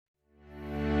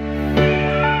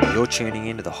You're tuning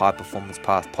into the High Performance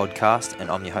Path podcast, and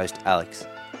I'm your host, Alex.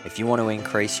 If you want to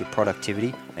increase your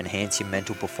productivity, enhance your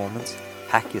mental performance,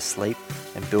 hack your sleep,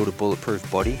 and build a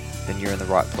bulletproof body, then you're in the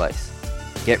right place.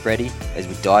 Get ready as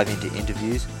we dive into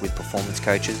interviews with performance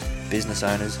coaches, business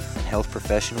owners, and health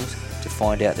professionals to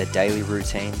find out their daily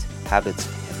routines, habits,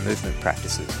 and movement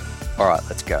practices. Alright,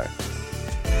 let's go.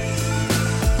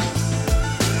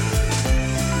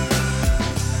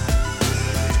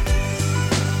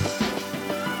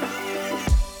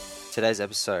 Today's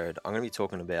episode, I'm going to be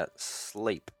talking about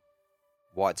sleep,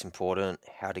 why it's important,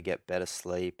 how to get better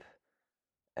sleep,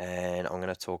 and I'm going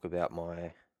to talk about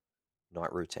my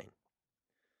night routine.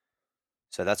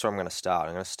 So that's where I'm going to start.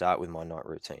 I'm going to start with my night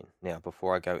routine. Now,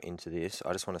 before I go into this,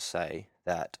 I just want to say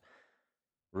that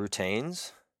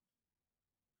routines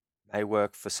may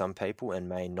work for some people and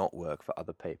may not work for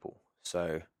other people.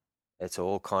 So it's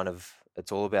all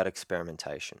about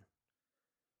experimentation.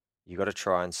 You got to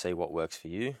try and see what works for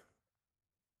you,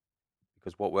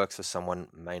 because what works for someone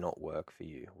may not work for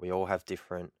you. We all have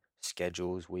different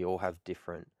schedules. We all have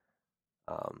different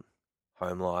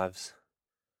home lives.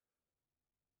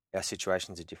 Our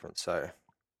situations are different. So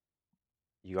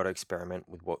you got to experiment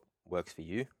with what works for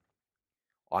you.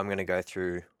 I'm going to go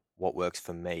through what works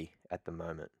for me at the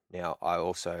moment. Now,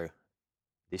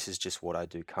 this is just what I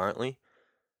do currently.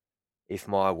 If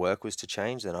my work was to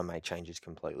change, then I may change this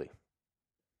completely.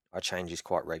 I change this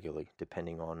quite regularly,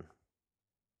 depending on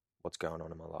what's going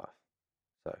on in my life.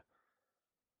 So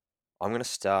I'm going to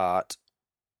start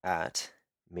at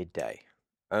midday,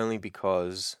 only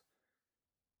because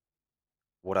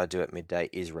what I do at midday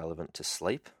is relevant to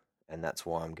sleep, and that's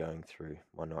why I'm going through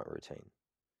my night routine.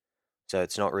 So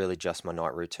it's not really just my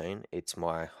night routine, it's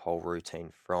my whole routine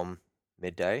from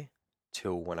midday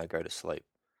till when I go to sleep.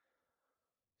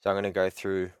 So I'm going to go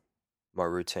through my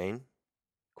routine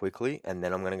quickly, and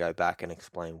then I'm going to go back and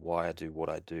explain why I do what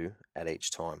I do at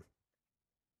each time.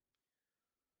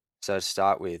 So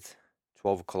start with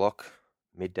 12 o'clock,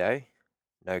 midday,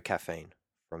 no caffeine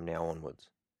from now onwards.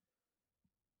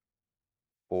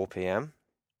 4 p.m,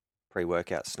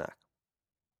 pre-workout snack.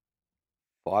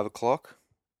 5 o'clock,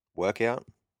 workout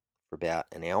for about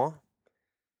an hour.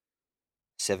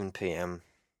 7 p.m,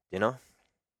 dinner.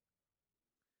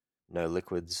 No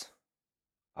liquids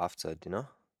after dinner.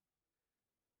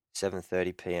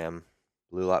 7:30 p.m,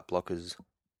 blue light blockers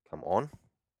come on.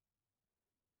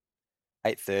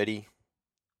 8:30,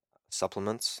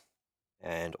 supplements,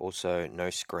 and also no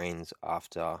screens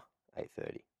after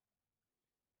 8:30.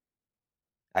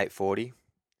 8:40,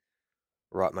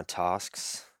 write my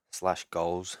tasks /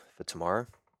 goals for tomorrow.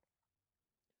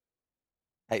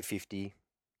 8:50,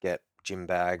 get gym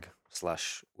bag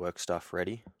 / work stuff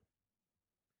ready.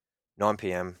 9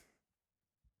 p.m,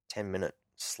 10-minute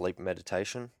sleep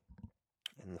meditation,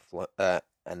 and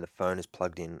the phone is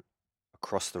plugged in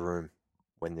across the room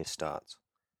when this starts.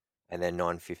 And then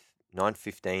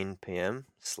 9:15 p.m,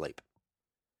 sleep.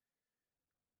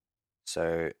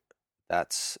 So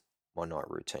that's my night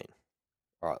routine.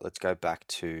 All right, let's go back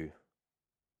to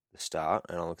the start,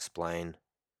 and I'll explain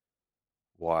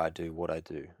why I do what I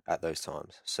do at those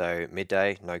times. So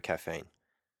midday, no caffeine.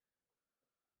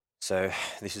 So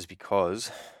this is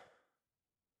because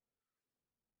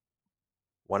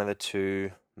one of the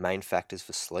two main factors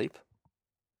for sleep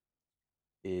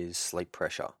is sleep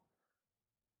pressure.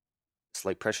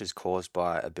 Sleep pressure is caused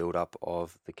by a buildup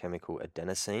of the chemical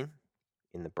adenosine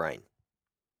in the brain.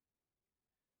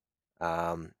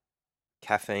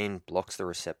 Caffeine blocks the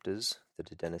receptors that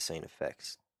adenosine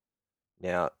affects.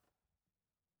 Now,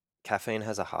 caffeine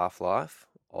has a half-life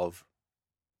of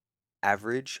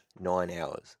average 9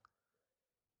 hours.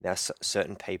 Now,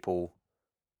 certain people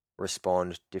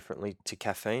respond differently to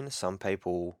caffeine. Some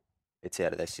people, it's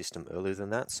out of their system earlier than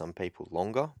that. Some people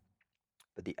longer.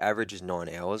 But the average is 9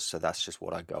 hours, so that's just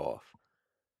what I go off.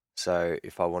 So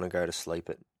if I want to go to sleep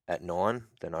at 9,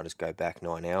 then I just go back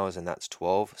 9 hours, and that's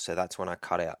 12. So that's when I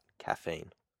cut out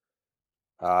caffeine.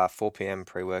 4 p.m.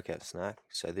 pre-workout snack.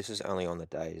 So this is only on the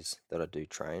days that I do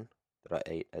train, that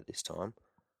I eat at this time.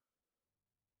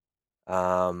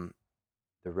 The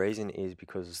reason is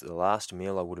because the last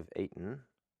meal I would have eaten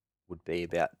would be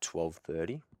about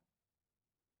 12:30.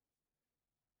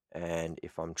 And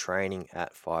if I'm training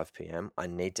at 5 p.m, I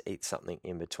need to eat something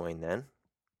in between then.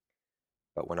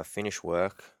 But when I finish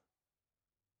work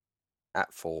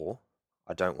at 4,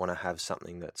 I don't want to have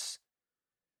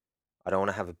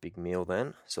a big meal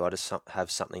then. So I just have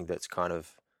something that's kind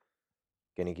of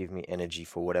going to give me energy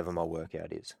for whatever my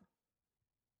workout is.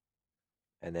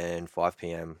 And then 5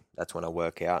 p.m, that's when I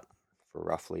work out for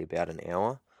roughly about an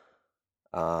hour.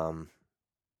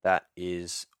 That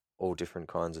is all different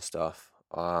kinds of stuff.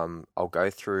 I'll go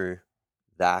through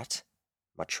that,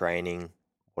 my training,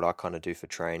 what I kind of do for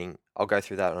training. I'll go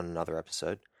through that on another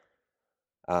episode.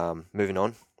 Moving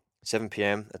on, 7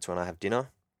 p.m., that's when I have dinner.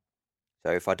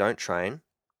 So if I don't train,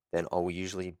 then I will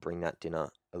usually bring that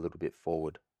dinner a little bit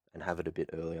forward and have it a bit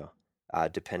earlier,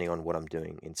 depending on what I'm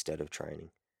doing instead of training.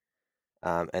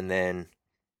 And then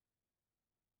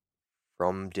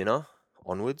from dinner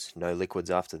onwards, no liquids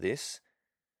after this.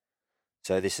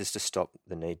 So this is to stop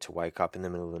the need to wake up in the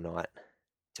middle of the night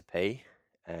to pee,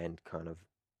 and kind of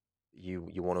you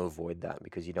want to avoid that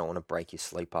because you don't want to break your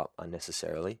sleep up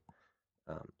unnecessarily.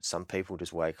 Some people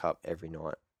just wake up every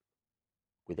night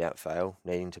without fail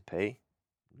needing to pee,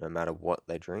 no matter what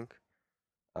they drink.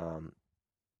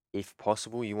 If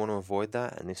possible, you want to avoid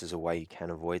that, and this is a way you can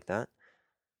avoid that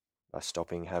by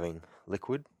stopping having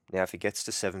liquid. Now, if it gets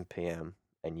to 7 p.m.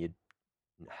 and you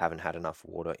haven't had enough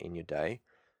water in your day,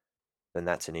 then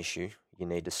that's an issue. You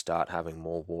need to start having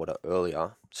more water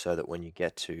earlier so that when you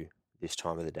get to this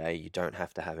time of the day, you don't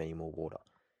have to have any more water.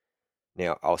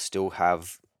 Now, I'll still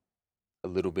have a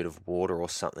little bit of water or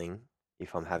something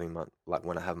if I'm having like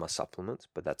when I have my supplements,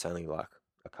 but that's only like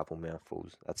a couple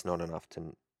mouthfuls. That's not enough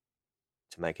to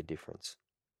make a difference.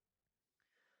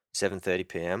 7:30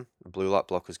 p.m. the blue light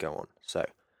blockers go on. So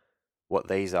what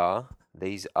these are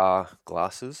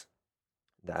glasses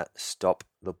that stop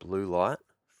the blue light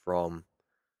from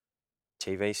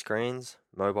TV screens,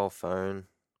 mobile phone,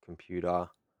 computer,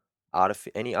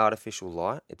 any artificial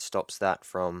light. It stops that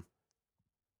from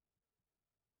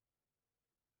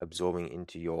absorbing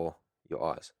into your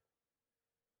eyes.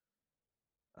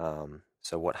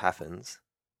 So what happens,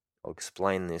 I'll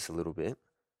explain this a little bit.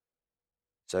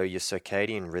 So your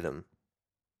circadian rhythm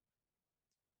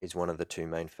is one of the two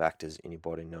main factors in your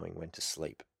body knowing when to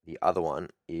sleep. The other one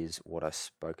is what I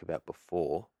spoke about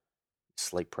before,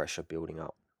 sleep pressure building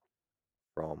up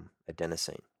from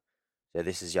adenosine. So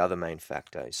this is the other main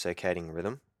factor, circadian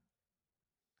rhythm.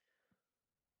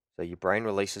 So your brain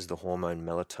releases the hormone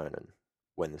melatonin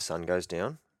when the sun goes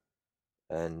down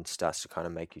and starts to kind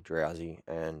of make you drowsy,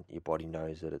 and your body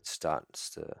knows that it's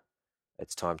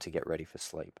time to get ready for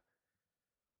sleep.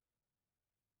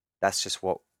 That's just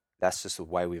the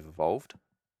way we've evolved.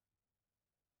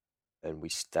 And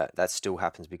that still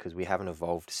happens because we haven't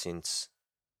evolved since,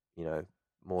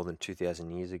 more than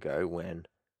 2,000 years ago when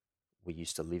we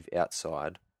used to live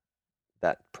outside.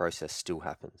 That process still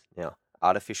happens. Now,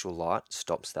 artificial light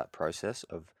stops that process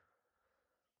of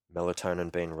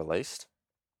melatonin being released.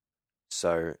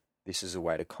 So this is a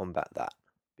way to combat that,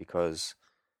 because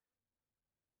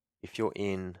if you're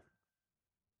in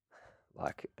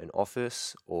like an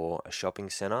office or a shopping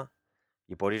center,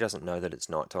 your body doesn't know that it's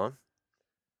nighttime.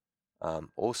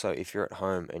 Also, if you're at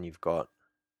home and you've got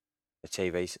a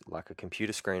TV, like a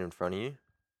computer screen in front of you,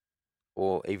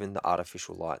 or even the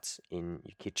artificial lights in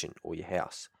your kitchen or your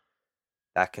house,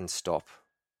 that can stop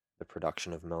the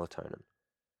production of melatonin.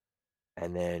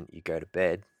 And then you go to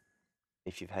bed,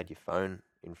 if you've had your phone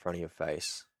in front of your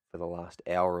face for the last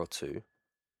hour or two,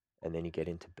 and then you get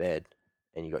into bed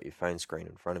and you got your phone screen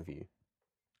in front of you,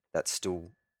 that's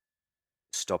still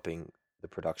stopping the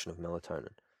production of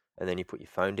melatonin. And then you put your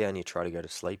phone down, you try to go to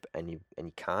sleep, and you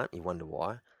can't. You wonder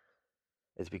why.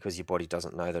 It's because your body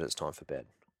doesn't know that it's time for bed,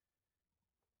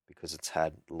 because it's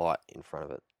had light in front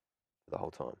of it the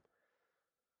whole time.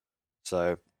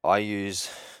 So I use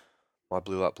my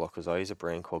blue light blockers. I use a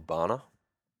brand called Barna.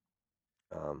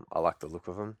 I like the look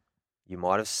of them. You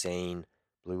might have seen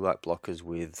blue light blockers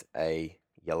with a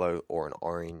yellow or an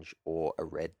orange or a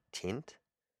red tint.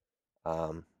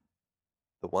 The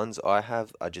ones I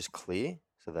have are just clear,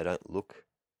 so they don't look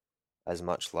as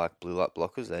much like blue light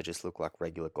blockers. They just look like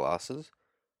regular glasses.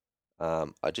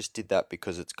 I just did that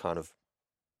because it's kind of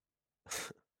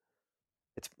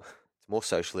it's more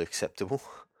socially acceptable,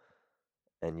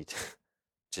 and you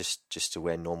just to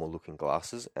wear normal looking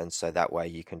glasses, and so that way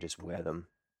you can just wear them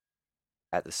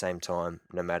at the same time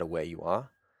no matter where you are.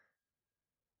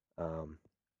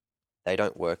 They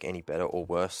don't work any better or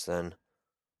worse than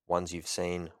ones you've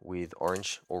seen with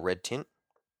orange or red tint.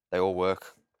 They all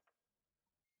work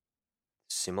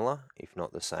similar, if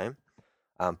not the same.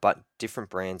 But different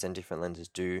brands and different lenses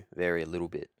do vary a little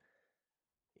bit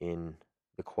in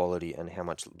the quality and how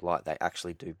much light they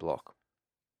actually do block.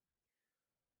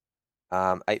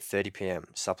 8:30 p.m.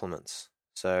 supplements.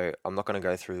 So I'm not going to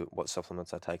go through what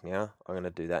supplements I take now. I'm going to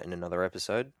do that in another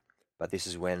episode. But this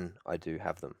is when I do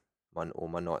have them, all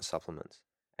my night supplements,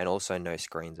 and also no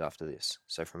screens after this.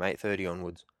 So from 8:30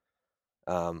 onwards,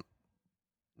 no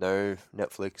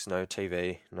Netflix, no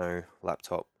TV, no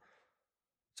laptop.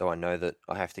 So I know that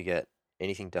I have to get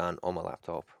anything done on my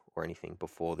laptop or anything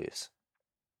before this.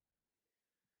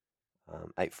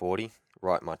 8:40,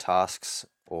 write my tasks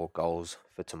or goals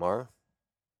for tomorrow,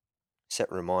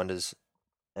 set reminders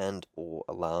and or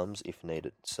alarms if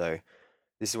needed. So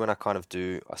this is when I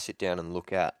sit down and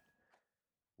look at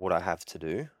what I have to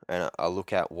do, and I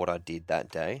look at what I did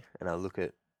that day, and I look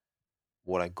at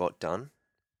what I got done,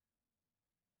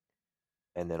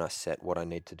 and then I set what I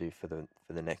need to do for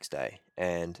the next day.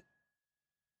 And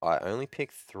I only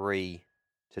pick 3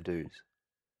 to-dos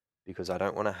because I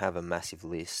don't want to have a massive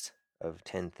list of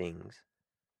 10 things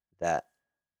that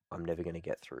I'm never going to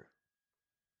get through.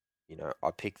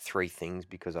 I pick 3 things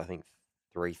because I think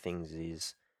 3 things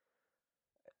is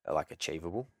like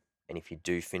achievable. And if you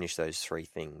do finish those 3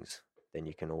 things, then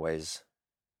you can always,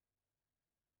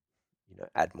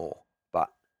 add more.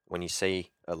 But when you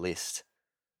see a list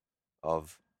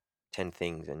of 10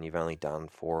 things and you've only done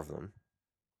 4 of them,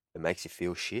 it makes you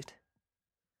feel shit.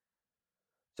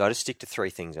 So I just stick to 3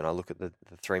 things and I look at the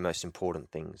 3 most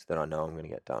important things that I know I'm going to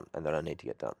get done and that I need to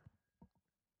get done.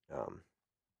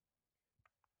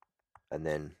 And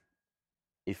then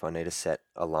if I need to set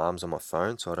alarms on my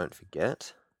phone so I don't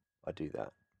forget, I do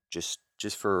that. Just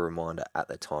for a reminder at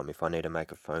the time. If I need to make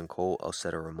a phone call, I'll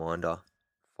set a reminder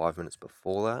 5 minutes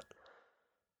before that.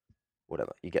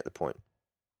 Whatever, you get the point.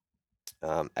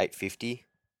 8:50,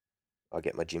 I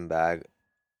get my gym bag,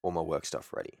 all my work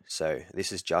stuff ready. So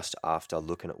this is just after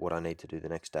looking at what I need to do the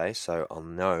next day. So I'll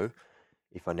know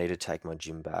if I need to take my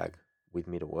gym bag with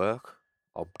me to work,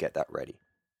 I'll get that ready.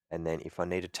 And then if I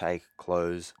need to take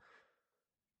clothes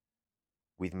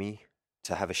with me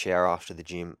to have a shower after the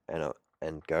gym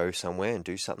and go somewhere and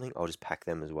do something, I'll just pack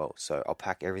them as well. So I'll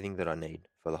pack everything that I need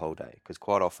for the whole day, because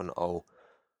quite often I'll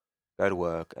go to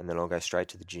work and then I'll go straight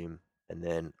to the gym and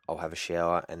then I'll have a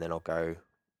shower and then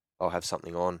I'll have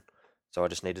something on. So I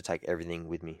just need to take everything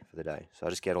with me for the day. So I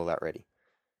just get all that ready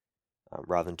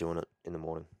rather than doing it in the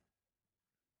morning.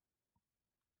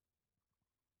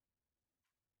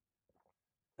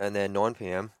 And then 9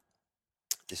 p.m.,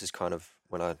 this is kind of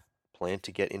when I plan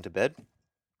to get into bed.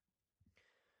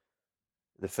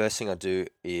 The first thing I do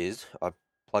is I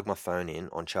plug my phone in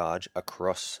on charge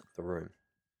across the room.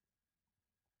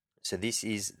 So this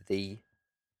is the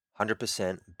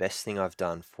 100% best thing I've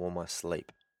done for my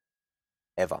sleep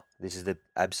ever. This is the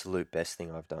absolute best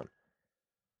thing I've done.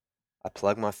 I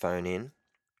plug my phone in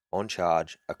on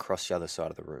charge across the other side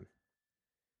of the room.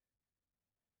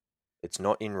 It's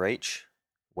not in reach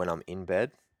when I'm in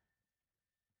bed,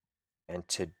 and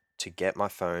to get my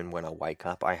phone when I wake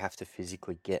up, I have to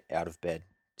physically get out of bed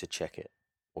to check it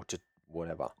or to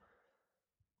whatever.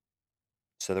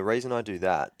 So the reason I do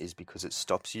that is because it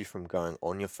stops you from going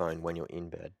on your phone when you're in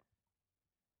bed.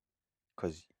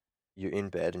 Because you're in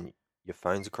bed and your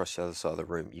phone's across the other side of the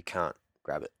room, you can't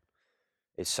grab it.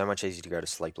 It's so much easier to go to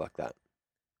sleep like that.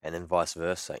 And then vice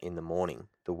versa, in the morning,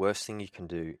 the worst thing you can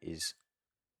do is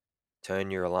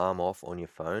turn your alarm off on your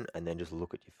phone and then just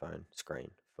look at your phone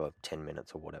screen for 10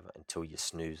 minutes or whatever until your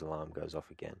snooze alarm goes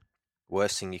off again.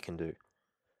 Worst thing you can do.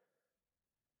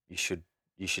 You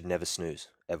should never snooze,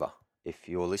 ever. If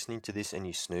you're listening to this and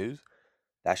you snooze,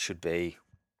 that should be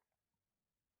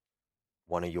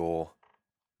one of your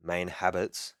main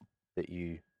habits that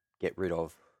you get rid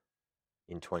of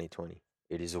in 2020.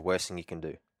 It is the worst thing you can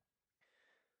do.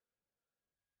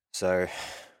 So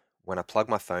when I plug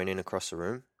my phone in across the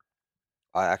room,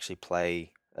 I actually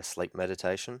play a sleep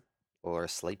meditation or a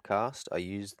sleep cast. I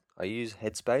use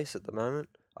Headspace at the moment.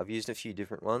 I've used a few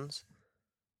different ones.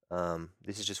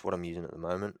 This is just what I'm using at the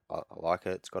moment. I like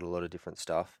it. It's got a lot of different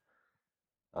stuff.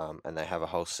 And they have a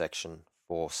whole section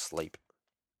for sleep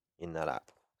in that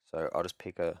app. So I'll just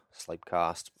pick a sleep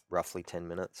cast, roughly 10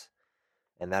 minutes,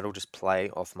 and that'll just play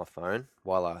off my phone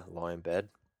while I lie in bed.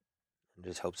 It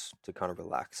just helps to kind of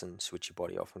relax and switch your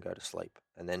body off and go to sleep.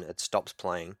 And then it stops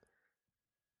playing,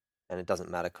 and it doesn't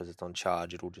matter because it's on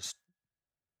charge.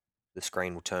 The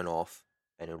screen will turn off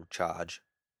and it'll charge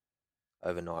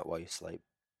overnight while you sleep,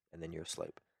 and then you're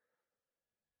asleep.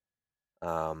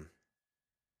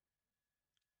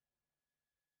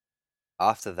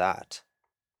 After that,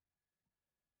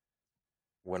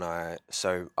 I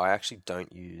actually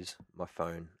don't use my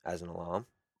phone as an alarm.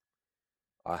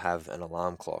 I have an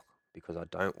alarm clock because I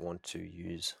don't want to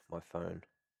use my phone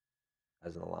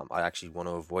as an alarm. I actually want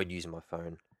to avoid using my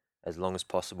phone as long as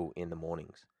possible in the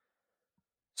mornings.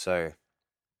 So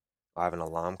I have an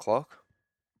alarm clock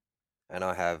and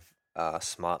I have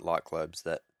smart light globes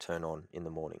that turn on in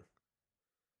the morning.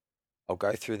 I'll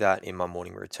go through that in my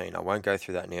morning routine. I won't go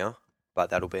through that now, but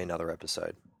that'll be another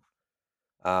episode.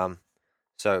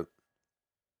 So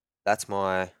that's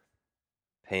my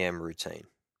PM routine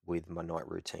with my night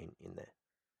routine in there.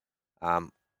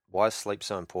 Why is sleep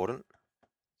so important?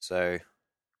 So,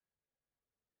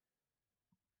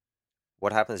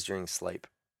 what happens during sleep?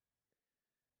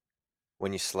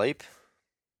 When you sleep,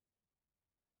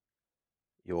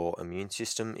 your immune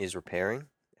system is repairing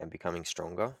and becoming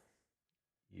stronger.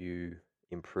 You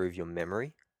improve your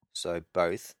memory, so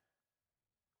both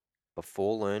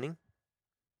before learning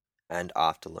and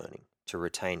after learning to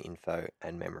retain info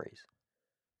and memories.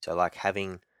 So, like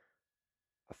having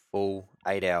a full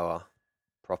 8 hour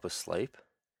proper sleep,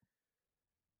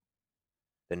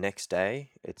 the next day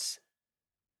it's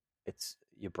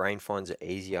your brain finds it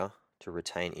easier to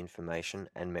retain information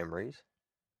and memories,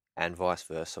 and vice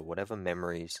versa. Whatever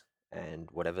memories and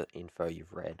whatever info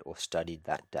you've read or studied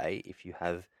that day, if you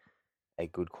have a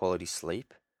good quality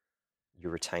sleep, you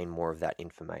retain more of that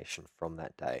information from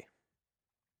that day.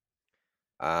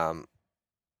 Um,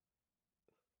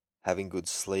 Having good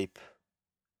sleep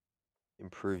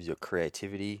improves your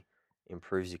creativity,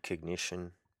 improves your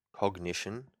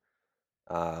cognition,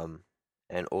 um,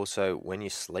 and also when you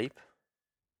sleep,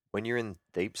 when you're in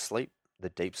deep sleep, the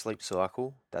deep sleep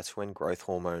cycle, that's when growth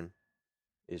hormone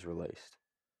is released.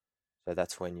 So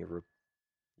that's when your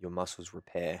muscles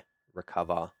repair,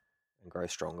 recover, and grow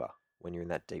stronger when you're in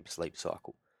that deep sleep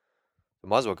cycle. You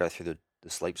might as well go through the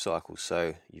sleep cycle.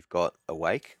 So you've got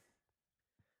awake,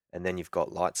 and then you've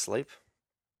got light sleep,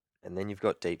 and then you've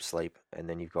got deep sleep, and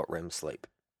then you've got REM sleep.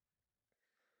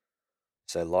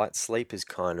 So light sleep is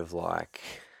kind of like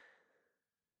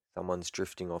someone's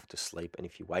drifting off to sleep, and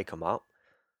if you wake them up,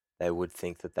 they would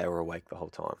think that they were awake the whole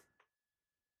time.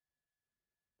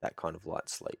 That kind of light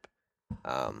sleep.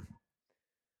 Um,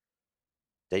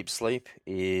 Deep sleep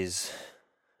is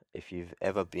if you've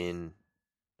ever been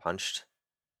punched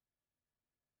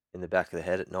in the back of the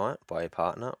head at night by your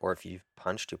partner, or if you've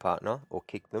punched your partner or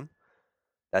kicked them,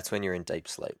 that's when you're in deep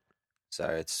sleep. So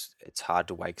it's hard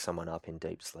to wake someone up in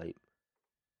deep sleep.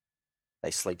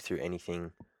 They sleep through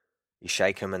anything. You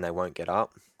shake them and they won't get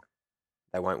up.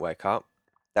 They won't wake up.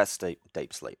 That's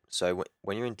deep sleep. So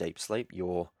when you're in deep sleep,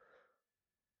 your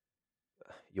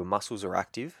muscles are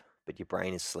active, but your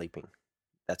brain is sleeping.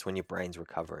 That's when your brain's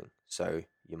recovering. So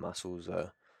your muscles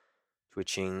are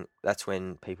twitching. That's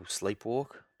when people sleepwalk.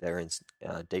 They're in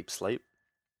deep sleep.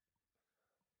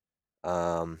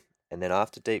 And then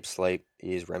after deep sleep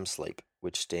is REM sleep,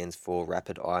 which stands for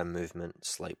rapid eye movement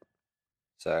sleep.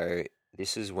 So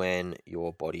this is when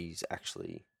your body's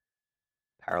actually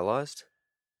paralyzed,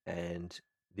 and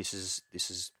this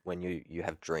is when you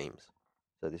have dreams.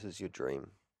 So this is your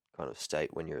dream kind of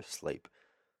state when you're asleep.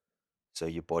 So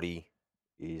your body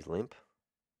is limp,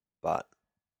 but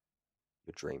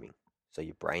you're dreaming. So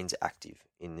your brain's active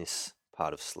in this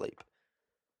part of sleep.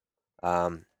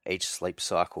 Each sleep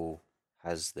cycle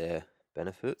has their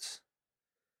benefits.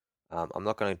 I'm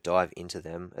not going to dive into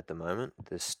them at the moment.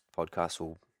 This podcast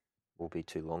will be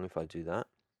too long if I do that.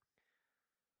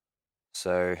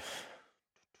 So I'm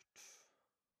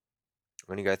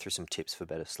going to go through some tips for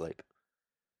better sleep.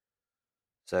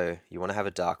 So you want to have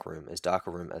a dark room, as dark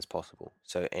a room as possible.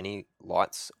 So any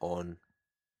lights on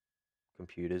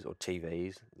computers or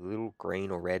TVs, little green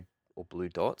or red or blue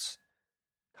dots,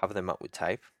 cover them up with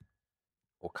tape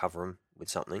or cover them with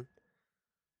something.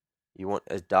 You want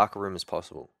as dark a room as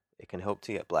possible. It can help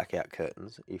to get blackout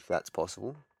curtains if that's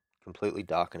possible. Completely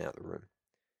darken out the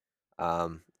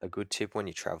room. A good tip when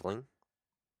you're traveling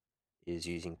is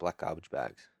using black garbage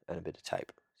bags and a bit of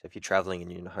tape. So if you're traveling and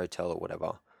you're in a hotel or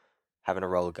whatever, having a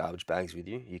roll of garbage bags with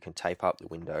you, you can tape up the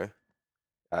window,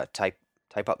 tape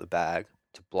up the bag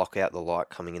to block out the light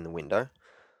coming in the window.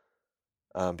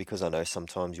 Because I know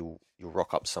sometimes you'll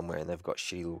rock up somewhere and they've got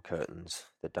shitty little curtains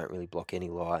that don't really block any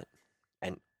light.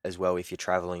 And as well, if you're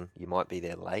traveling, you might be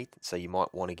there late, so you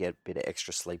might want to get a bit of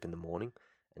extra sleep in the morning.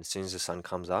 And as soon as the sun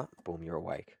comes up, boom, you're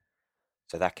awake.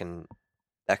 So that can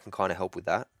kind of help with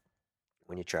that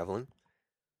when you're traveling.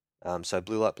 So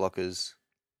blue light blockers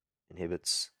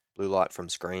inhibits blue light from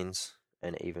screens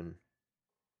and even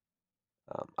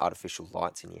artificial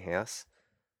lights in your house.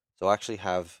 So I actually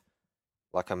have,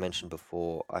 like I mentioned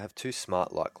before, I have two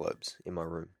smart light globes in my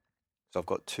room. So I've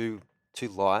got two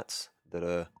lights that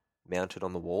are mounted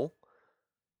on the wall,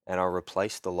 and I'll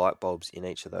replace the light bulbs in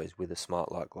each of those with a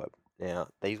smart light globe. Now,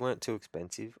 these weren't too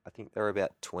expensive. I think they're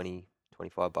about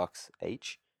 $25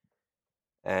 each.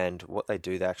 And what they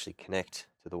do, they actually connect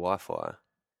to the Wi-Fi,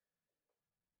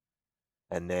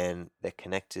 and then they're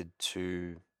connected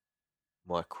to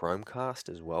my Chromecast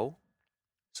as well,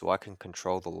 so I can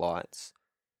control the lights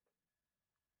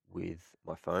with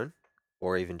my phone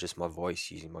or even just my voice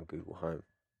using my Google Home.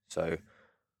 So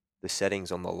the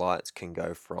settings on the lights can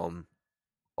go from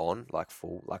on, like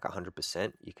full, like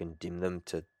 100%. You can dim them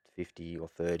to 50 or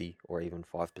 30 or even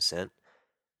 5%.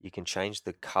 you can change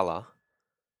the color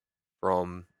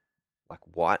from like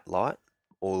white light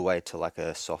all the way to like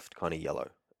a soft kind of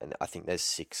yellow. And I think there's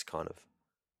six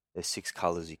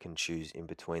colors you can choose in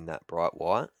between that bright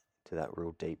white to that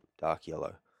real deep dark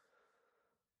yellow.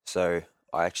 So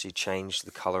I actually changed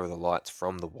the color of the lights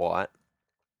from the white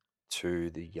to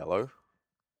the yellow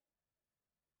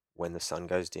when the sun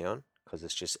goes down because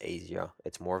it's just easier.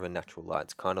 It's more of a natural light.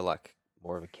 It's kind of like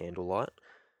more of a candle light.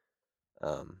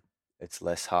 Um, it's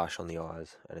less harsh on the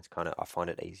eyes, and I find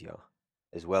it easier,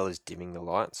 as well as dimming the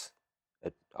lights.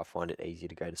 I find it easier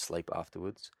to go to sleep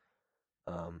afterwards.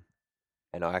 Um,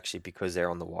 and I actually, because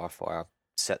they're on the Wi-Fi, I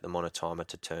set them on a timer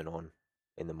to turn on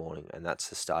in the morning, and that's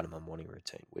the start of my morning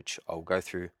routine, which I'll go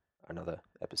through another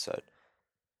episode.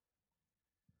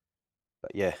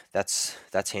 But yeah, that's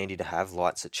handy to have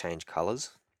lights that change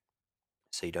colors,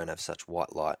 so you don't have such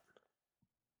white light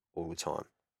all the time.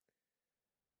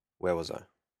 Where was I?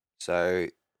 So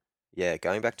yeah,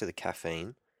 going back to the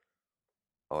caffeine,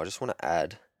 I just want to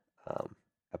add,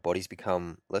 our bodies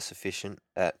become less efficient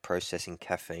at processing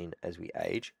caffeine as we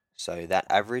age. So that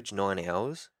average 9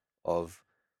 hours of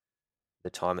the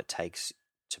time it takes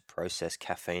to process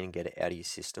caffeine and get it out of your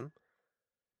system,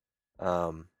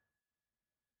 um,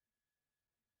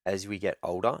 as we get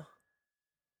older,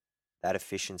 that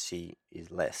efficiency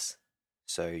is less.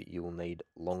 So you will need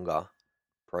longer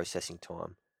processing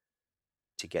time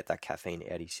to get that caffeine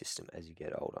out of your system as you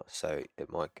get older. So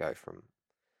it might go from,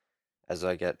 as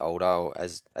I get older, or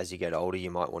as you get older, you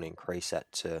might want to increase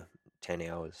that to 10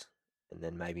 hours and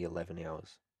then maybe 11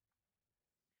 hours.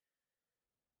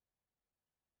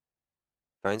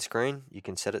 Phone screen, you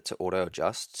can set it to auto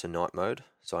adjust to night mode.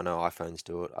 So I know iPhones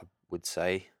do it. I would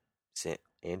say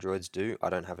Androids do. I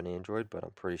don't have an Android, but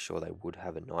I'm pretty sure they would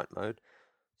have a night mode.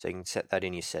 So you can set that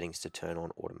in your settings to turn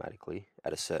on automatically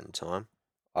at a certain time.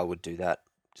 I would do that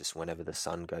just whenever the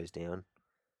sun goes down,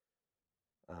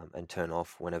 and turn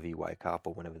off whenever you wake up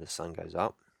or whenever the sun goes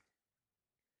up.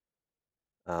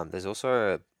 There's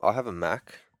also I have a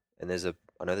Mac, and I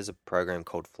know there's a program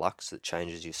called Flux that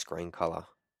changes your screen color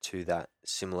to that,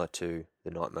 similar to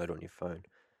the night mode on your phone.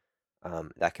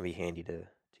 That can be handy to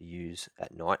use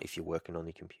at night if you're working on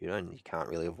your computer and you can't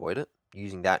really avoid it.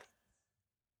 Using that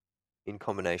in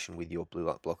combination with your blue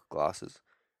light blocker glasses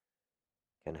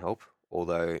can help.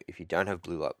 Although if you don't have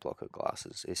blue light blocker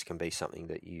glasses, this can be something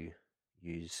that you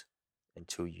use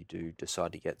until you do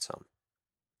decide to get some,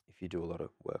 if you do a lot of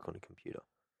work on a computer.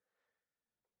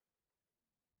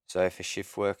 So for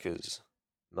shift workers,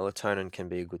 melatonin can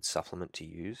be a good supplement to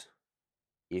use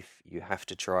if you have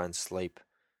to try and sleep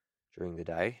during the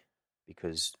day,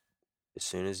 because as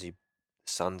soon as the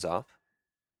sun's up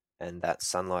and that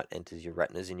sunlight enters your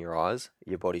retinas in your eyes,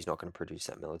 your body's not going to produce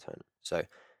that melatonin. So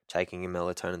taking a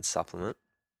melatonin supplement,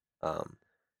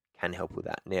 can help with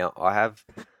that. Now, I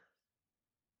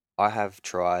have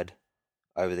tried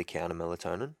over-the-counter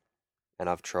melatonin, and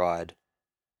I've tried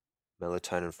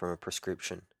melatonin from a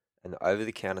prescription, and the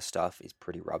over-the-counter stuff is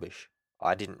pretty rubbish.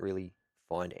 I didn't really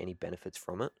find any benefits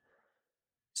from it.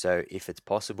 So if it's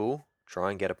possible,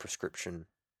 try and get a prescription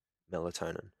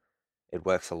melatonin. It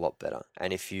works a lot better.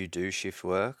 And if you do shift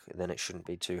work, then it shouldn't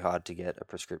be too hard to get a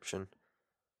prescription.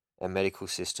 A medical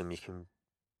system, you can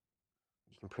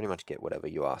pretty much get whatever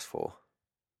you ask for.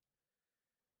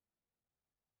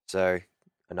 So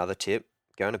another tip,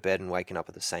 going to bed and waking up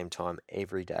at the same time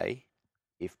every day,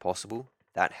 if possible,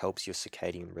 that helps your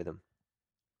circadian rhythm.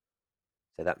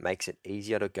 So that makes it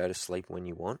easier to go to sleep when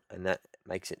you want, and that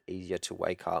makes it easier to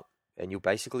wake up, and you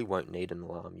basically won't need an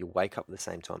alarm. You'll wake up at the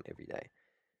same time every day.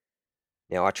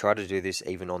 Now, I try to do this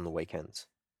even on the weekends,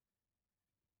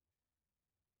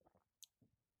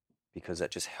 because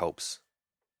that just helps.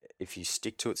 If you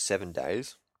stick to it 7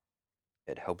 days,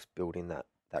 it helps build in that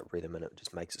rhythm, and it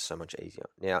just makes it so much easier.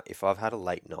 Now, if I've had a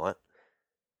late night,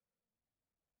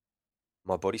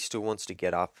 my body still wants to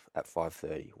get up at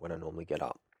 5:30 when I normally get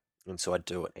up, and so I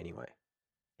do it anyway.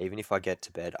 Even if I get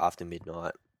to bed after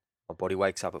midnight, my body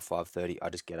wakes up at 5:30, I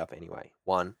just get up anyway.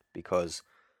 One, because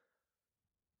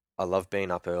I love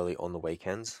being up early on the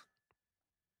weekends.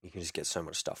 You can just get so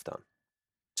much stuff done.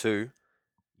 Two,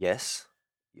 yes,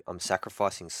 I'm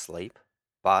sacrificing sleep,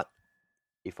 but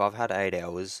if I've had 8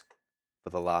 hours for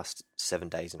the last 7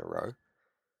 days in a row,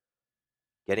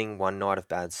 getting one night of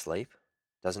bad sleep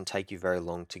doesn't take you very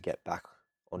long to get back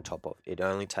on top of. It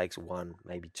only takes one,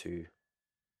 maybe two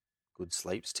good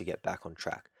sleeps to get back on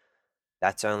track.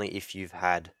 That's only if you've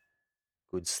had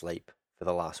good sleep for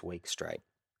the last week straight.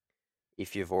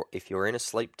 If you're in a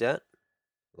sleep debt,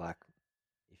 like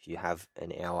if you have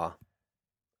an hour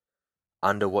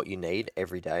under what you need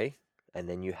every day, and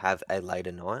then you have a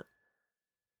later night,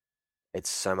 it's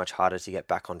so much harder to get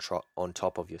back on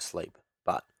top of your sleep.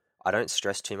 But I don't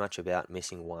stress too much about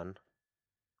missing 1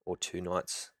 or 2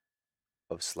 nights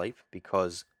of sleep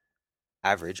because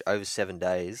average over 7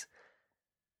 days,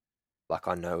 like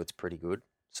I know it's pretty good,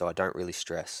 so I don't really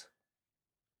stress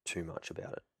too much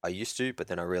about it. I used to, but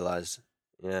then I realized,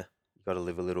 yeah, you got to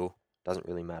live a little. Doesn't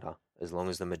really matter as long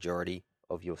as the majority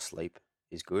of your sleep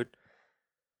is good.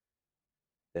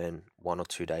 Then 1 or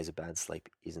 2 days of bad sleep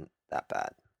isn't that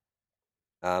bad.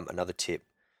 Another tip: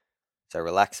 so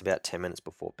relax about 10 minutes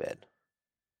before bed.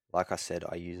 Like I said,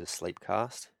 I use a sleep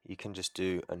cast. You can just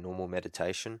do a normal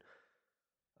meditation.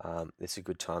 It's a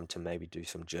good time to maybe do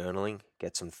some journaling,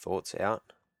 get some thoughts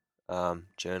out.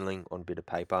 Journaling on a bit of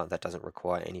paper that doesn't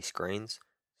require any screens.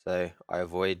 So I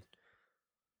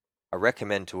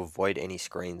recommend to avoid any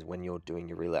screens when you're doing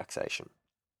your relaxation.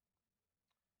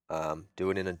 Do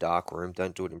it in a dark room.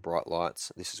 Don't do it in bright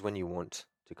lights. This is when you want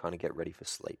to kind of get ready for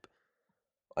sleep.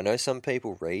 I know some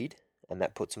people read and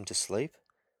that puts them to sleep.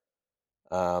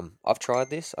 I've tried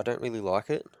this. I don't really like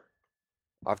it.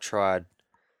 I've tried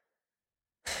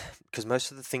because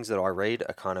most of the things that I read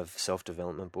are kind of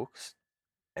self-development books,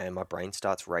 and my brain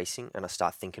starts racing and I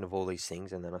start thinking of all these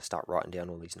things and then I start writing down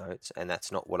all these notes, and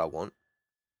that's not what I want.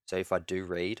 So if I do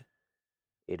read,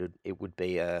 it would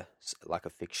be like a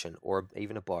fiction or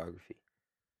even a biography.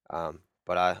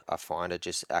 But I find it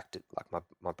just active, like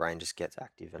my brain just gets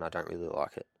active and I don't really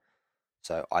like it.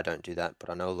 So I don't do that, but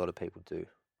I know a lot of people do.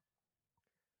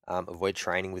 Avoid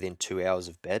training within 2 hours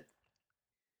of bed.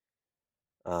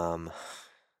 That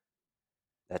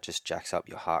just jacks up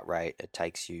your heart rate. It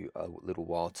takes you a little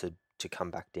while to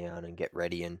come back down and get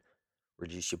ready and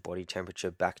reduce your body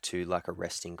temperature back to like a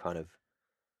resting kind of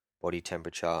body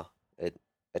temperature. It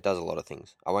does a lot of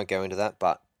things. I won't go into that,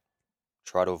 but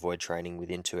try to avoid training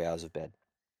within 2 hours of bed.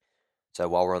 So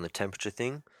while we're on the temperature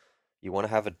thing, you want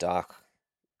to have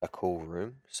a cool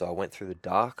room. So I went through the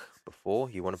dark before.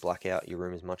 You want to black out your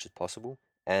room as much as possible.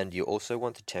 And you also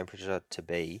want the temperature to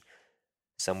be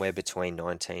somewhere between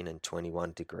 19 and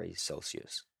 21 degrees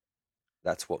Celsius.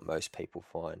 That's what most people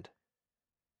find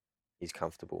is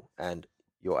comfortable. And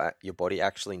your body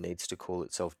actually needs to cool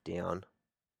itself down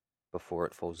before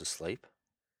it falls asleep.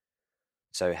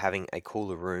 So having a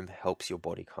cooler room helps your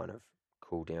body kind of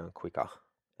cool down quicker,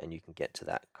 and you can get to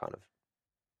that kind of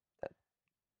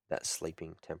that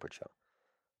sleeping temperature.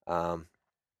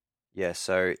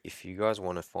 So if you guys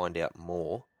want to find out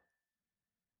more,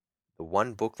 the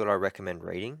one book that I recommend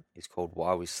reading is called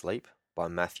Why We Sleep by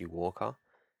Matthew Walker.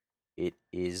 It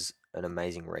is an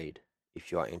amazing read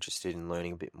if you are interested in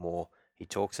learning a bit more. He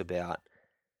talks about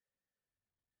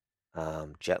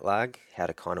jet lag, how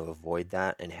to kind of avoid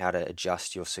that, and how to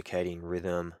adjust your circadian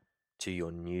rhythm to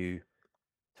your new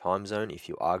time zone if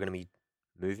you are going to be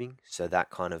moving. So that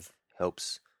kind of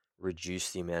helps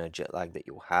reduce the amount of jet lag that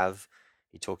you'll have.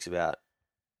 He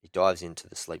dives into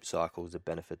the sleep cycles, the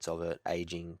benefits of it,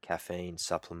 aging, caffeine,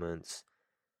 supplements,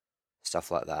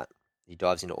 stuff like that. He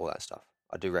dives into all that stuff.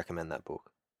 I do recommend that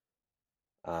book.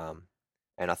 And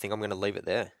I think I'm going to leave it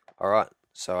there. All right.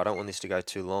 So I don't want this to go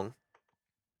too long.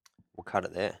 We'll cut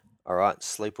it there. All right.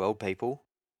 Sleep well, people.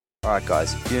 All right,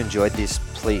 guys. If you enjoyed this,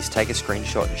 please take a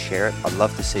screenshot and share it. I'd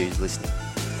love to see who's listening.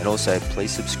 And also,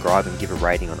 please subscribe and give a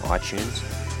rating on iTunes.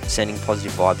 Sending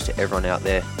positive vibes to everyone out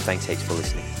there. Thanks heaps for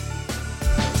listening.